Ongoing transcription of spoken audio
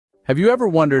Have you ever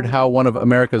wondered how one of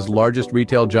America's largest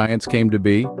retail giants came to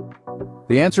be?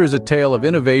 The answer is a tale of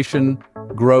innovation,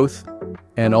 growth,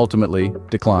 and ultimately,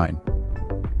 decline.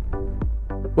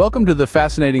 Welcome to the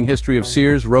fascinating history of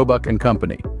Sears, Roebuck and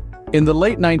Company. In the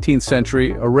late 19th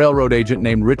century, a railroad agent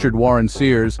named Richard Warren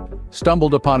Sears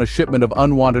stumbled upon a shipment of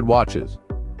unwanted watches.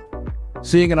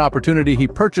 Seeing an opportunity, he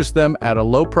purchased them at a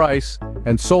low price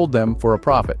and sold them for a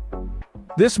profit.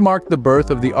 This marked the birth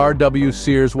of the R.W.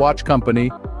 Sears Watch Company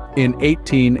in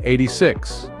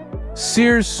 1886.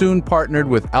 Sears soon partnered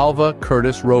with Alva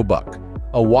Curtis Roebuck,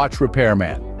 a watch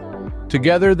repairman.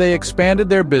 Together, they expanded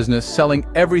their business, selling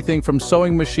everything from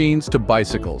sewing machines to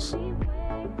bicycles.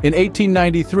 In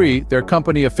 1893, their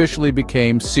company officially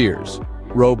became Sears,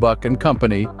 Roebuck and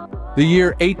Company. The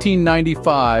year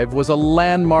 1895 was a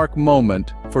landmark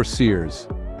moment for Sears.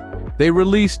 They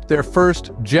released their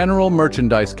first general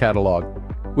merchandise catalog,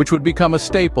 which would become a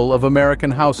staple of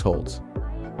American households.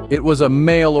 It was a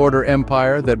mail-order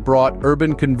empire that brought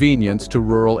urban convenience to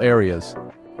rural areas.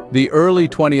 The early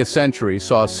 20th century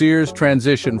saw Sears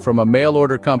transition from a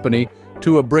mail-order company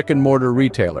to a brick-and-mortar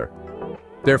retailer.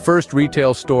 Their first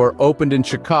retail store opened in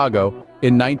Chicago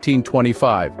in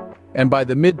 1925, and by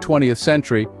the mid-20th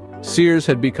century, Sears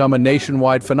had become a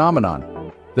nationwide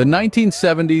phenomenon. The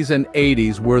 1970s and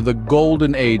 80s were the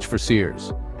golden age for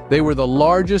Sears. They were the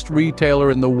largest retailer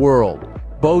in the world,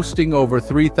 boasting over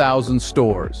 3,000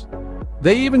 stores.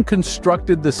 They even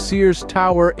constructed the Sears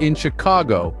Tower in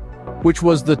Chicago, which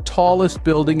was the tallest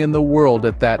building in the world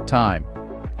at that time.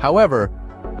 However,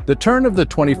 the turn of the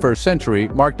 21st century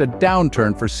marked a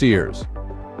downturn for Sears.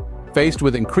 Faced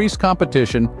with increased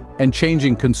competition and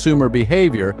changing consumer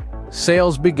behavior,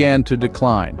 sales began to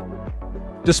decline.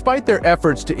 Despite their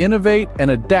efforts to innovate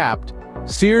and adapt,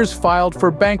 Sears filed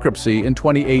for bankruptcy in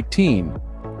 2018.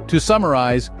 To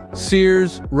summarize,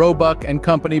 Sears, Roebuck and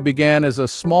Company began as a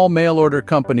small mail-order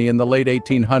company in the late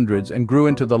 1800s and grew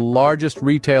into the largest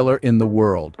retailer in the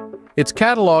world. Its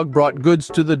catalog brought goods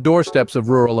to the doorsteps of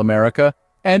rural America,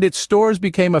 and its stores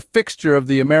became a fixture of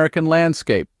the American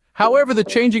landscape. However, the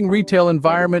changing retail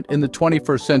environment in the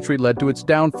 21st century led to its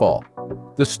downfall.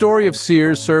 The story of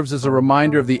Sears serves as a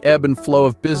reminder of the ebb and flow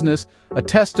of business, a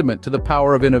testament to the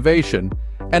power of innovation,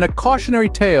 and a cautionary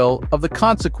tale of the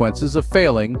consequences of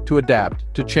failing to adapt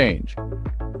to change.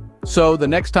 So, the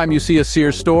next time you see a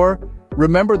Sears store,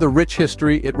 remember the rich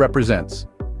history it represents.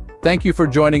 Thank you for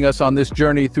joining us on this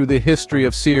journey through the history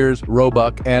of Sears,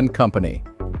 Roebuck and Company.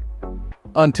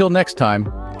 Until next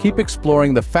time, keep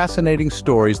exploring the fascinating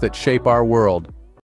stories that shape our world.